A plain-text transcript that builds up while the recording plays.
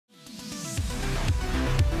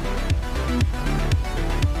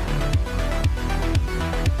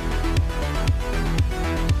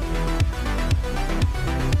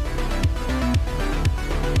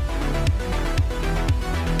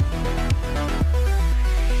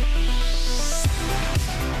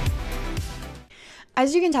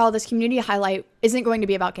As you can tell, this community highlight isn't going to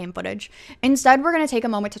be about game footage. Instead, we're going to take a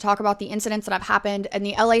moment to talk about the incidents that have happened in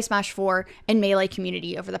the LA Smash 4 and Melee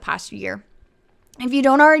community over the past year. If you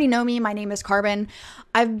don't already know me, my name is Carbon.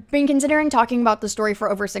 I've been considering talking about the story for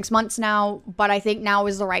over 6 months now, but I think now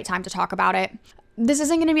is the right time to talk about it. This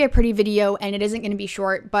isn't going to be a pretty video and it isn't going to be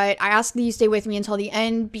short, but I ask that you stay with me until the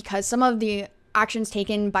end because some of the actions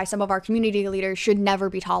taken by some of our community leaders should never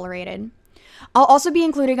be tolerated. I'll also be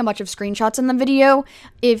including a bunch of screenshots in the video.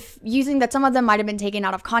 If you think that some of them might have been taken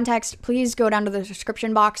out of context, please go down to the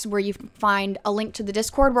description box where you can find a link to the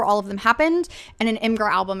Discord where all of them happened and an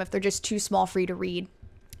Imgur album if they're just too small for you to read.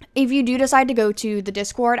 If you do decide to go to the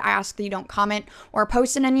Discord, I ask that you don't comment or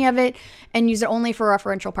post in any of it and use it only for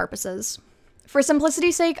referential purposes. For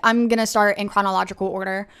simplicity's sake, I'm going to start in chronological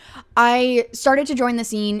order. I started to join the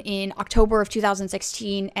scene in October of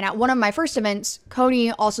 2016, and at one of my first events,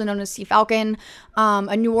 Cody, also known as C Falcon,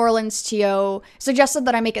 a New Orleans TO, suggested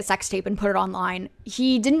that I make a sex tape and put it online.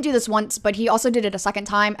 He didn't do this once, but he also did it a second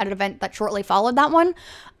time at an event that shortly followed that one,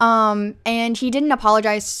 and he didn't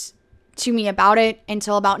apologize to me about it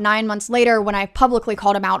until about 9 months later when I publicly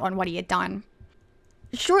called him out on what he had done.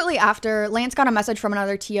 Shortly after, Lance got a message from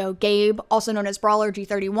another TO, Gabe, also known as Brawler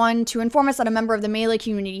G31, to inform us that a member of the Melee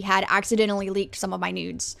community had accidentally leaked some of my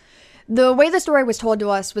nudes. The way the story was told to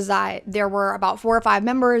us was that there were about 4 or 5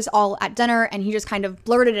 members all at dinner, and he just kind of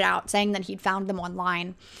blurted it out, saying that he'd found them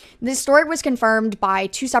online. This story was confirmed by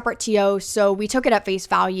 2 separate TOs, so we took it at face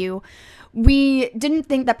value. We didn't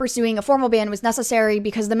think that pursuing a formal ban was necessary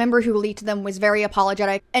because the member who leaked them was very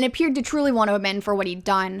apologetic and appeared to truly want to amend for what he'd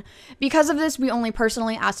done. Because of this, we only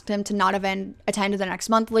personally asked him to not attend the next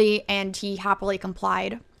monthly, and he happily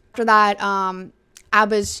complied. After that,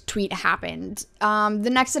 Abba's tweet happened. The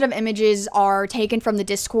next set of images are taken from the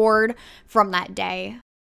Discord from that day.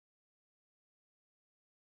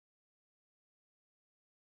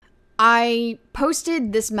 I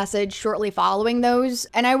posted this message shortly following those,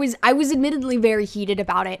 and I was admittedly very heated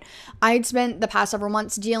about it. I had spent the past several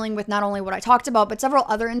months dealing with not only what I talked about, but several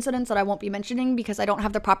other incidents that I won't be mentioning because I don't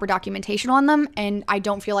have the proper documentation on them, and I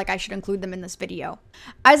don't feel like I should include them in this video.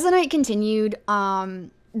 As the night continued,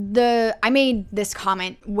 I made this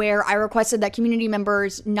comment where I requested that community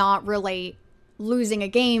members not relate losing a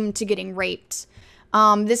game to getting raped.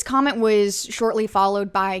 This comment was shortly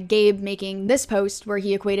followed by Gabe making this post where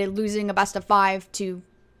he equated losing a best of 5 with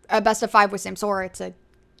Samsora to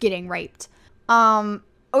getting raped. Over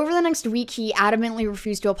the next week, he adamantly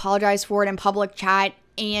refused to apologize for it in public chat,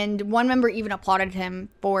 and one member even applauded him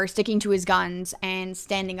for sticking to his guns and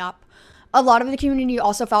standing up. A lot of the community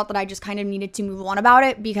also felt that I just kind of needed to move on about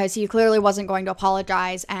it because he clearly wasn't going to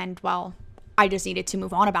apologize, and well, I just needed to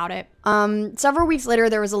move on about it. Several weeks later,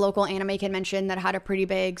 there was a local anime convention that had a pretty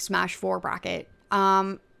big Smash 4 bracket.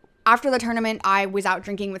 After the tournament, I was out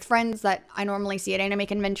drinking with friends that I normally see at anime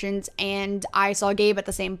conventions, and I saw Gabe at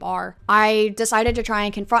the same bar. I decided to try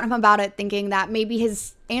and confront him about it, thinking that maybe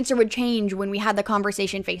his answer would change when we had the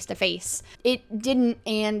conversation face to face. It didn't,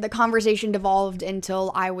 and the conversation devolved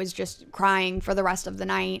until I was just crying for the rest of the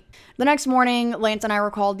night. The next morning, Lance and I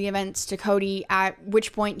recalled the events to Cody, at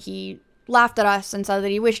which point he laughed at us and said that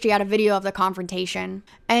he wished he had a video of the confrontation.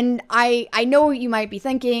 And I know what you might be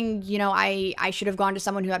thinking, you know, I should have gone to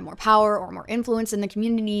someone who had more power or more influence in the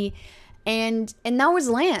community. And that was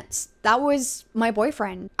Lance. That was my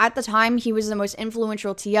boyfriend. At the time, he was the most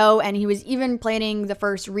influential TO, and he was even planning the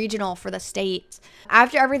first regional for the state.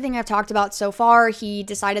 After everything I've talked about so far, he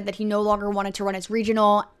decided that he no longer wanted to run his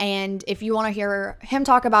regional, and if you want to hear him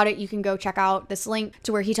talk about it, you can go check out this link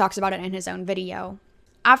to where he talks about it in his own video.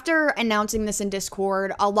 After announcing this in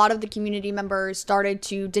Discord, a lot of the community members started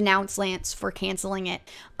to denounce Lance for canceling it,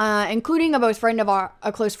 including a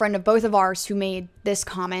close friend of both of ours who made this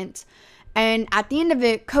comment. And at the end of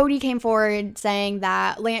it, Cody came forward saying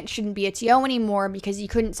that Lance shouldn't be a TO anymore because he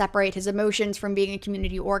couldn't separate his emotions from being a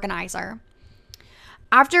community organizer.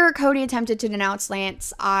 After Cody attempted to denounce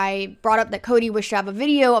Lance, I brought up that Cody wished to have a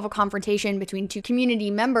video of a confrontation between 2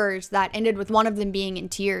 community members that ended with one of them being in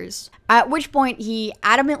tears. At which point, he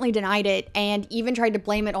adamantly denied it and even tried to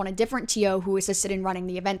blame it on a different TO who assisted in running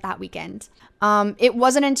the event that weekend. It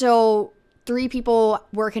wasn't until 3 people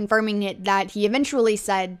were confirming it that he eventually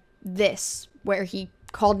said this, where he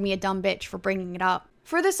called me a dumb bitch for bringing it up.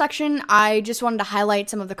 For this section, I just wanted to highlight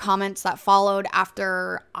some of the comments that followed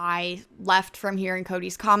after I left from hearing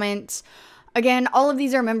Cody's comments. Again, all of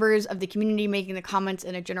these are members of the community making the comments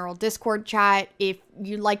in a general Discord chat. If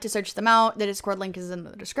you'd like to search them out, the Discord link is in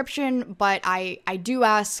the description, but I do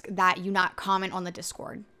ask that you not comment on the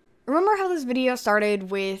Discord. Remember how this video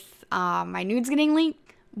started with my nudes getting leaked?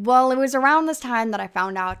 Well, it was around this time that I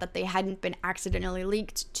found out that they hadn't been accidentally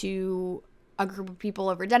leaked to a group of people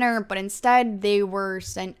over dinner, but instead they were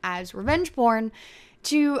sent as revenge porn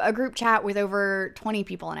to a group chat with over 20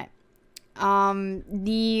 people in it.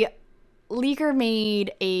 The leaker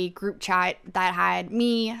made a group chat that had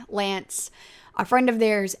me, Lance, a friend of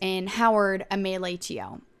theirs, and Howard, a melee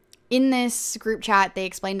TO. In this group chat, they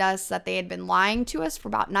explained to us that they had been lying to us for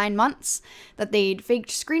about 9 months, that they'd faked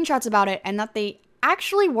screenshots about it, and that they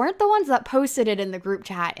actually weren't the ones that posted it in the group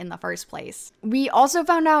chat in the first place. We also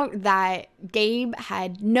found out that Gabe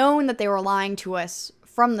had known that they were lying to us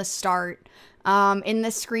from the start. In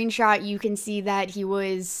this screenshot, you can see that he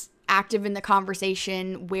was active in the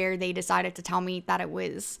conversation where they decided to tell me that it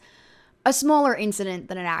was a smaller incident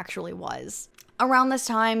than it actually was. Around this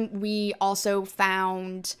time, we also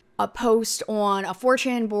found a post on a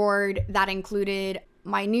 4chan board that included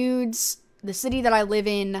my nudes, the city that I live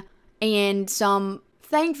in, and some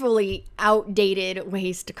thankfully outdated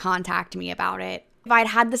ways to contact me about it. If I'd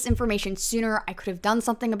had this information sooner, I could have done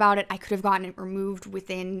something about it. I could have gotten it removed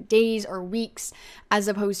within days or weeks, as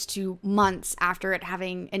opposed to months after it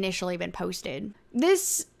having initially been posted.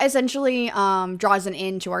 This essentially draws an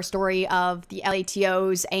end to our story of the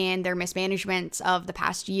LATOs and their mismanagement of the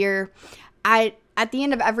past year. At the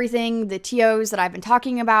end of everything, the TOs that I've been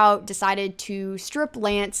talking about decided to strip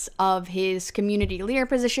Lance of his community leader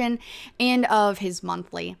position and of his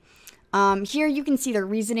monthly. Here you can see the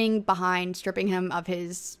reasoning behind stripping him of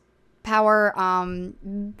his power.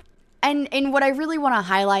 And what I really want to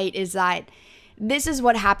highlight is that this is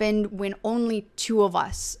what happened when only 2 of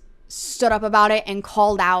us stood up about it and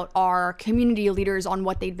called out our community leaders on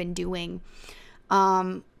what they'd been doing.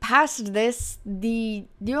 Past this, the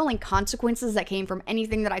only consequences that came from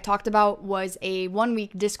anything that I talked about was a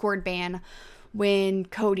 1-week Discord ban when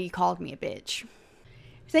Cody called me a bitch.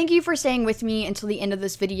 Thank you for staying with me until the end of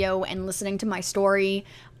this video and listening to my story.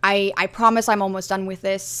 I promise I'm almost done with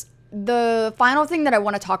this. The final thing that I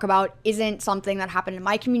want to talk about isn't something that happened in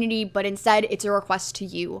my community, but instead it's a request to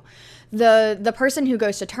you. The person who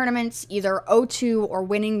goes to tournaments, either O2 or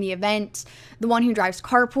winning the event, the one who drives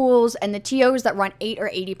carpools, and the TOs that run 8 or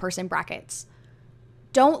 80 person brackets.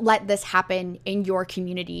 Don't let this happen in your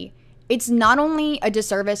community. It's not only a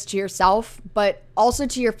disservice to yourself, but also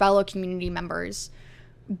to your fellow community members.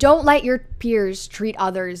 Don't let your peers treat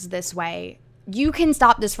others this way. You can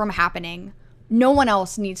stop this from happening. No one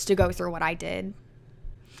else needs to go through what I did.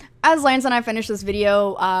 As Lance and I finished this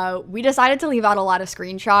video, we decided to leave out a lot of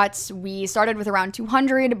screenshots. We started with around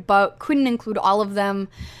 200, but couldn't include all of them.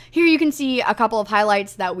 Here you can see a couple of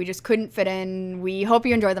highlights that we just couldn't fit in. We hope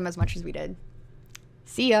you enjoy them as much as we did.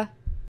 See ya!